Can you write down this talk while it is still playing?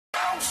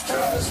Yo,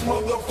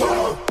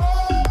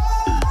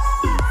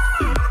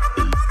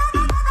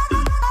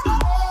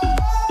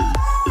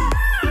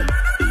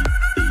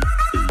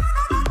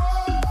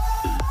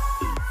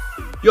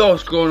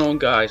 what's going on,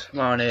 guys?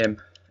 My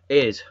name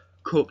is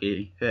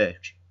Cookie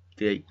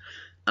HD,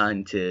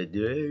 and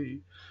today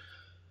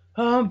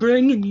I'm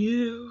bringing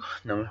you.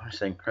 No, I'm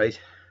saying right.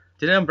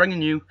 Today I'm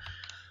bringing you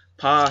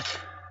part.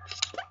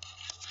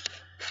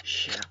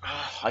 Shit,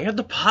 I had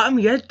the part in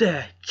my head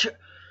there.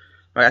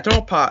 Right, I don't know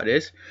what part it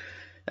is.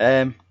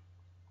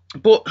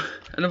 But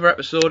another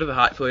episode of the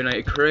Hartlepool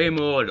United career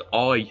mode.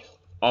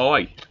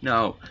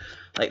 Now,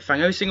 like,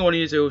 thank every single one of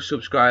you who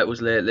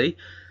subscribers lately.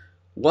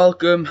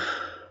 Welcome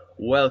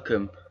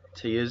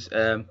to yous.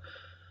 At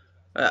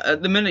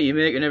the minute you're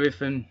making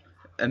everything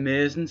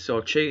amazing,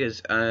 so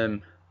cheers.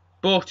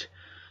 But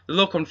the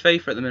luck on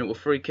FIFA at the minute with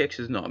free kicks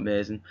is not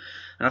amazing,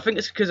 and I think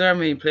it's because I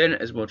haven't been playing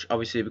it as much,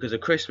 obviously because of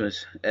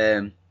Christmas.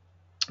 But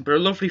a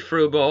lovely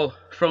through ball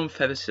from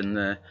Feverson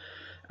there,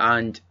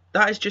 and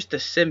that is just a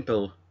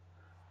simple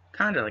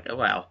kind of like,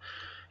 well,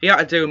 he had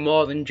to do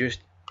more than just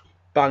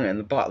bang it in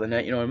the back of the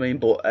net, you know what I mean?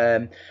 But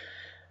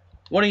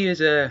one of you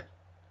is I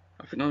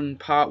think on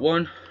part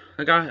one.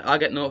 Like I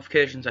get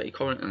notifications that you're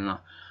commenting on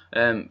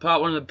that.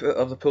 Part one of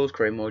the Pools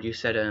career mode, you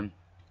said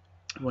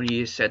one of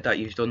you said that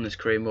you've done this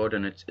career mode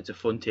and it's a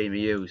fun team to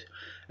use.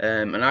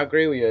 And I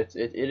agree with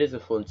you. It is a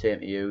fun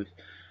team to use,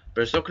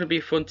 but it's not going to be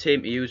a fun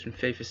team to use in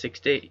FIFA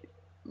 16.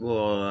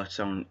 Whoa, that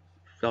sounds,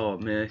 oh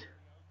mate,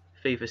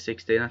 FIFA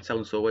 16. That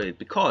sounds so weird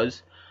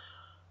because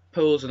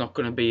Pools are not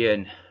going to be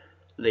in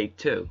League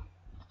 2.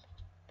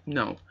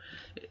 No.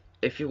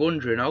 If you're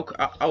wondering, how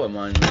am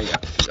I?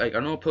 Like, I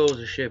know Pools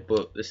are shit,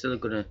 but they're still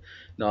gonna.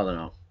 No, they're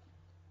not.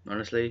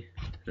 Honestly,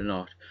 they're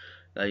not.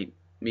 Like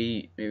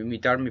me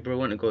dad and my brother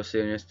went to go see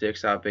them yesterday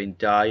because I've been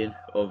dying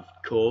of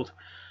cold.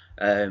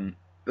 We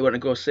went to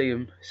go see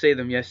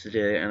them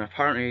yesterday, and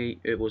apparently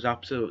it was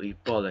absolutely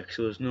bollocks.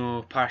 There was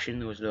no passion,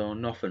 there was no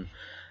nothing,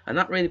 and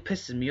that really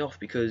pisses me off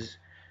because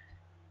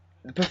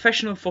the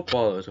professional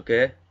footballers,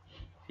 okay,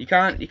 you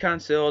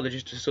can't say, oh, they're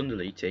just a Sunday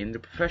League team.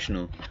 They're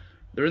professional.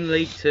 They're in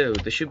League 2.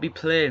 They should be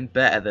playing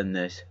better than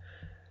this.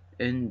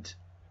 And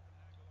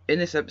in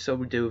this episode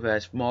we do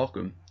versus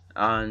Morecambe,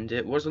 and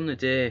it was on the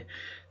day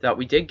that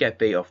we did get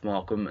beat off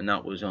Morecambe, and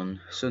that was on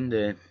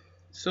Sunday.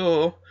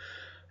 So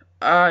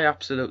I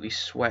absolutely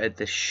sweated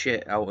the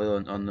shit out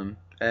on them.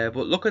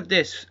 But look at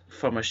this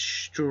from a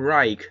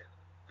strike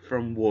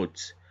from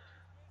Woods.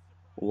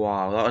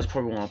 Wow, that was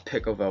probably one of the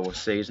pick of our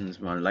seasons,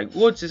 man. Like,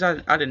 Woods has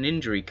had an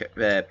injury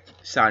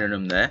signing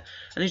him there,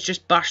 and he's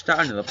just bashed that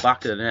into the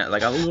back of the net.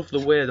 Like, I love the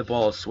way the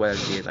ball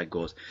swells here, like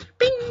goes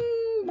bing,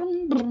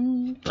 bong,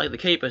 bong. Like the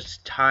keeper's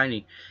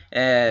tiny.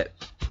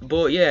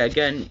 But yeah,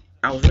 again,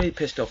 I was really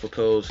pissed off with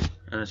Pools,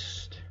 and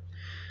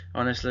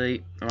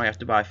honestly, I might have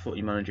to buy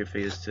Footy Manager for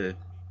you to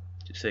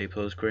see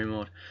Pools career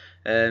mode.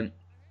 I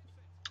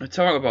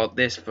talk about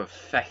this for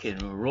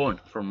fecking run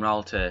from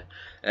Ralte.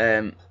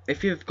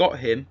 If you've got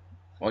him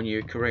on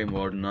your career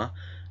mode and that,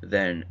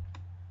 then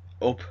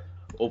up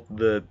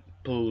the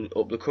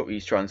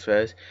cookies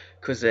transfers,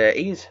 because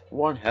he's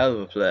one hell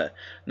of a player.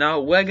 Now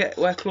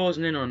we're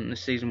closing in on the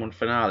season 1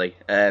 finale,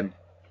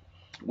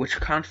 which I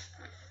can't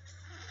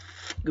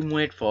fucking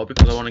wait for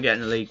because I want to get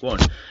into League 1.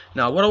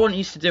 Now what I want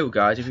you to do,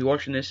 guys, if you're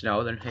watching this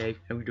now, then hey,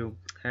 how we doing?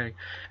 Hey,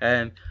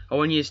 I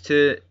want you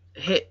to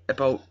hit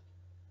about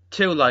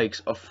 2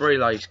 likes or 3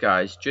 likes,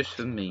 guys, just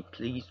for me,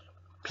 please,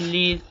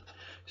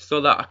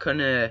 so that I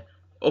can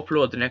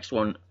upload the next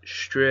one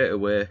straight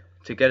away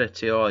to get it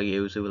to all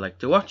you who would like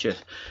to watch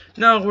it.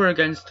 Now we're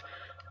against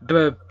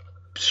the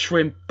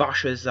shrimp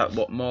bashers that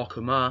what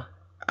Morecambe are,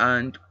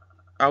 and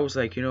I was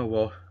like, you know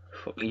what,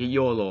 fuck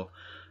YOLO,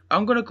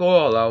 I'm gonna go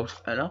all out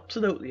and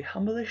absolutely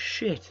hammer the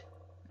shit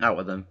out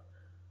of them.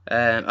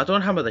 I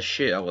don't hammer the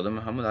shit out of them,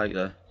 I hammer like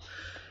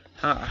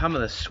hammer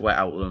the sweat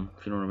out of them,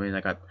 if you know what I mean.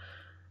 Like I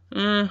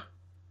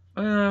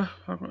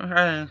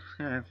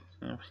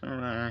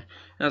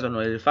don't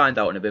know, you'll find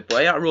out in a bit, but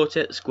I had to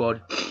rotate the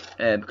squad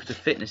because of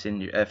fitness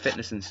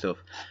and stuff.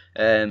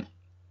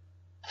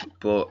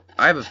 But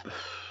I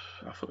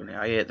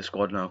hate the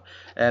squad now.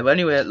 But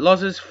anyway,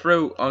 Loz is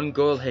through on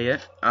goal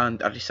here,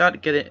 and I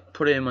decided to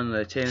put him on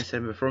the team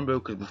instead of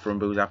Mufrumbu because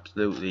Mufrumbu is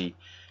absolutely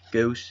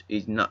goose.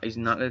 He's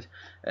knackered.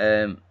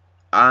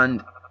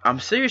 And I'm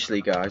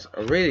seriously, guys,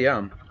 I really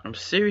am. I'm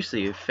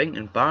seriously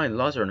thinking buying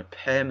Loz on a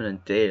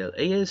permanent deal.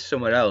 He is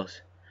somewhere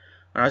else.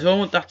 And I don't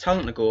want that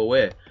talent to go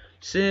away.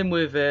 Same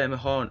with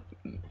Horn.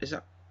 Is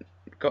that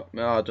got?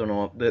 Oh, I don't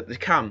know. The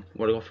Cam,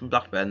 what I got from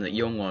Blackburn, the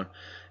young one.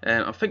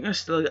 I think I'm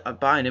still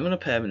buying him on a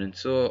permanent.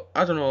 So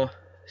I don't know.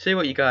 See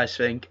what you guys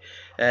think.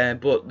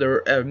 But they're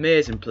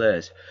amazing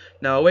players.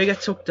 Now we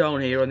get tucked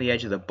down here on the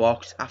edge of the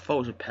box. I thought it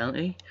was a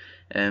penalty,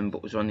 but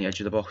it was on the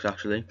edge of the box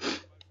actually.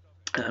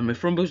 And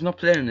Mufrumbu's not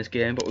playing in this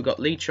game, but we got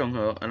Lee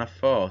Chong-ho, and I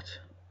thought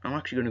I'm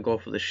actually going to go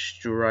for the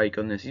strike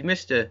on this. He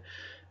missed a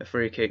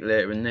free kick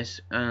later in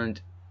this,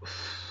 and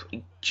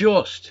he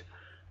just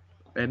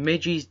a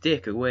midgie's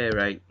dick away,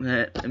 right?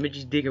 A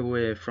midgie's dick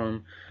away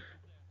from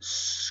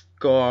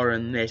score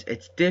and this.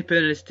 It's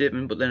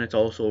dipping, but then it's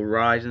also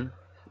rising.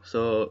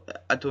 So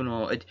I don't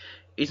know.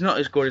 He's not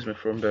as good as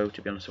Mufrumbo,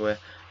 to be honest with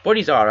you, but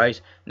he's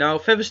alright. Now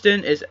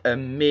Featherstone is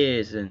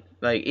amazing.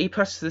 Like, he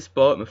passes this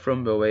ball at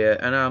Mufrumbo here,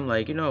 and I'm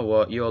like, you know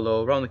what,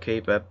 YOLO, round the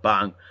keeper,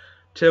 bang,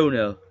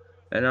 2-0.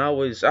 And I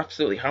was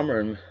absolutely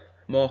hammering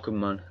Morecambe,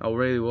 man. I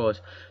really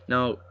was.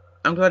 Now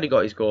I'm glad he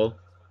got his goal,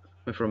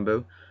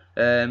 Mufrumbo.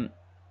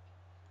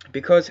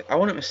 Because I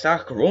want him to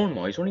start growing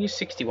more. He's only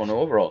 61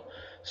 overall,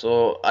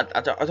 so I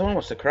don't know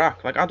what's the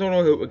crack. Like, I don't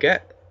know who to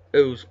get.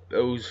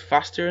 Who's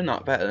faster and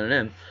that better than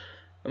him.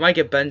 I might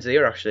get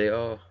Benzia actually.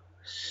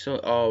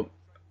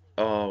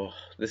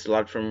 This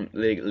lad from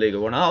Liga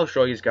 1. I'll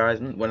show you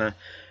guys when I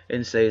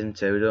in season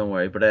 2. Don't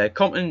worry. But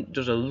Compton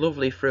does a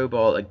lovely through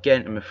ball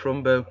again to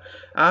Mufrumbo.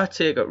 I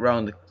take it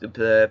round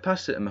the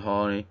pass it to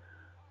Mahoney.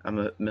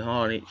 And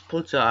Mahoney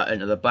puts that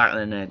into the back of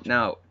the net.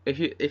 Now, if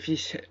you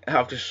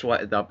I've just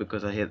sweated that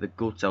because I hate the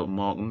guts out of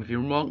Morecambe. If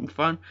you're a Morecambe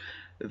fan,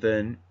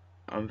 then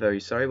I'm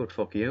very sorry, but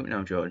fuck you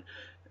now, Jordan.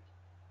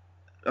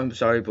 I'm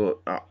sorry, but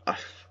I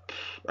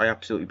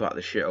absolutely bat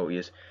the shit out of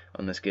you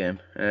on this game.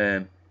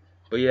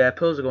 But yeah,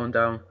 pills are going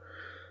down,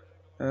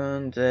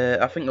 and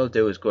I think they'll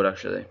do as good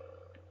actually,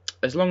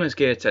 as long as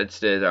Gateshead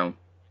stay down.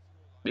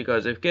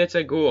 Because if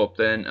Gateshead go up,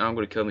 then I'm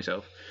gonna kill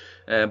myself.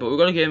 But we've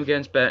got a game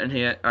against Burton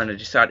here, and I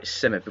decided to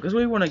sim it because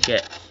we want to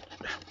get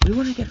through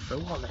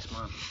all this,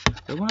 man.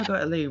 We want to go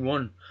to League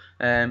One.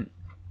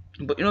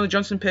 But you know the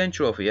Johnson Payne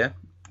Trophy, yeah.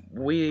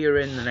 We're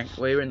in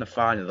the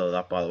final of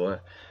that, by the way.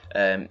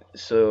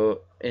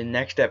 So in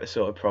next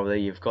episode probably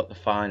you've got the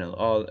final,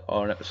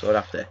 or an episode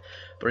after.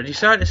 But I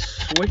decided to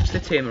switch the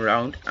team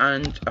around,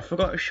 and I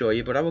forgot to show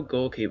you, but our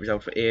goalkeeper's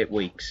out for 8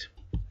 weeks.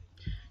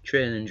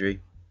 Training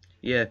injury.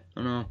 Yeah,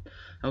 I know.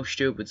 How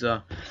stupid's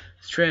that?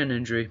 It's training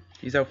injury.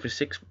 He's out for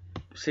 6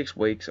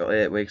 weeks or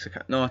 8 weeks.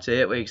 No, it's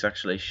 8 weeks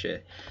actually.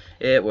 Shit,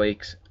 8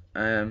 weeks.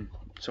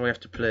 So we have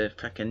to play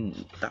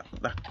fucking that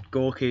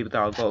goalkeeper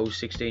that I've got, who's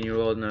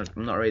 16-year-old, and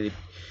I'm not really.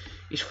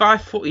 He's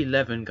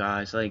 5'11",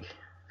 guys. Like,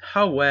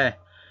 how where?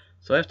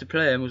 So I have to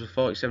play him with a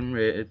 47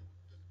 rated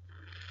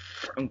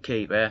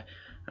keeper,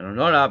 and I'm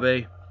not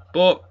happy.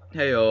 But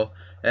hey oh.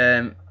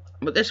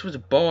 But this was a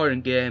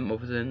boring game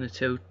other than the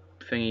two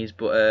thingies.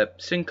 But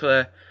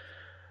Sinclair,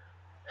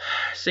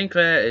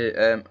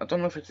 I don't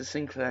know if it's a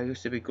Sinclair who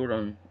used to be good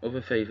on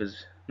other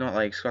Fifas, not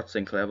like Scott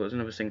Sinclair, but it's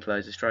another Sinclair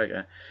as a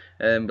striker.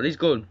 But he's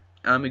good.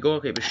 And my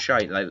goalkeeper's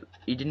shite, like,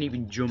 he didn't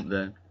even jump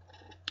there.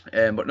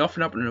 But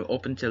nothing happened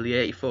up until the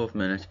 84th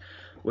minute,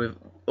 with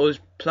us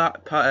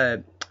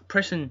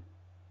pressing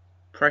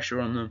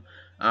pressure on them,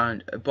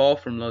 and a ball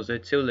from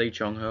Loza to Lee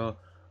Chong-ho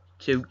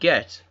to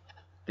get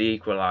the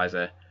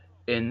equaliser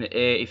in the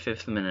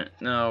 85th minute.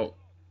 Now,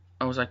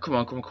 I was like, come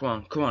on,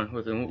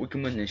 we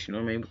can win this, you know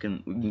what I mean? We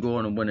can go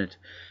on and win it.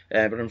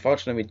 But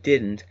unfortunately we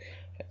didn't.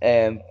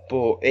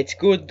 But it's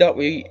good that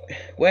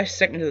we're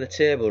second of the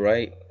table,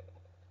 right?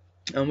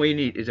 And we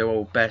need to do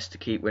our best to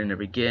keep winning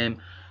every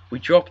game. We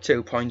dropped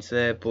 2 points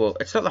there, but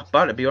it's not that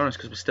bad, to be honest,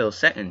 because we're still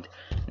second.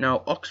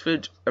 Now,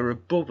 Oxford are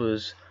above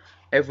us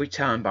every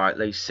time by at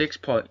least 6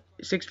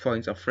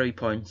 points or 3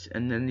 points,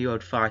 and then the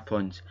odd 5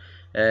 points.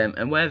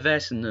 And we're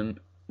versing them,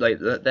 like,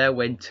 they're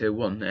win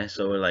 2-1 there,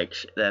 so we're like,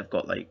 they've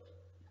got like,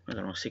 I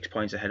don't know, 6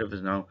 points ahead of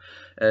us now.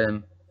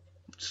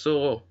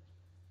 So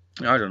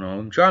I don't know,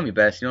 I'm trying my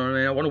best, you know what I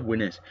mean? I want to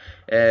win it.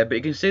 But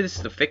you can see this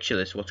is the fixture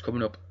list, what's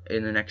coming up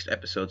in the next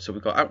episode. So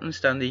we've got Outton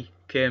Stanley,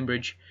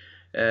 Cambridge,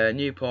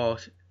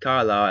 Newport,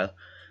 Carlisle,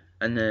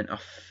 and then I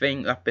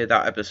think that'll be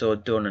that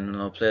episode done, and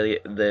then I'll play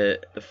the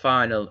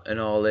final and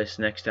all this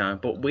next time.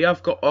 But we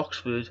have got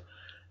Oxford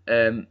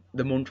the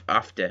month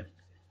after,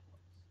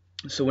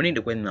 so we need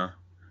to win that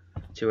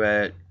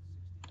to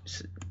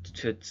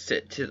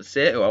say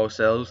to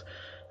ourselves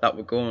that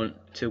we're going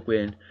to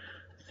win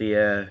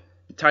the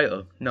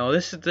title. Now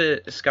this is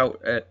the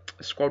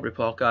squad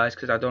report, guys,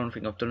 because I don't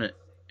think I've done it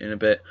in a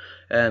bit.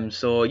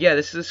 So yeah,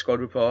 this is the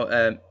squad report.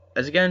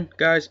 As again,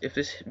 guys, if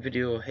this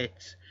video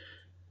hits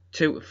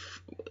two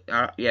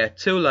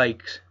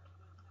likes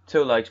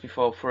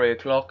before 3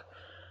 o'clock,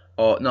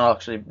 or no,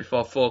 actually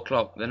before 4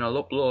 o'clock, then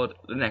I'll upload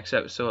the next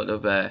episode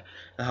of the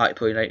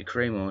Hartlepool United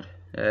career mode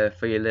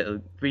for your little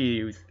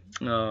views,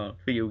 for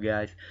you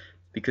guys.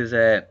 Because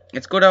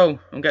it's good how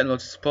I'm getting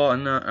lots of support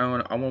on that.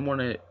 I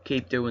want to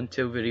keep doing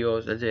 2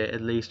 videos a day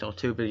at least, or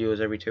 2 videos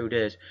every 2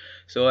 days.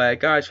 So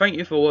guys, thank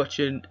you for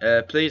watching.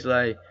 Please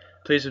like,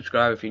 please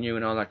subscribe if you're new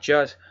and all that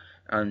jazz.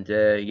 And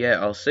yeah,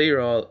 I'll see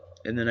you all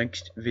in the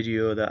next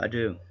video that I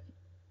do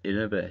in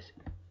a bit.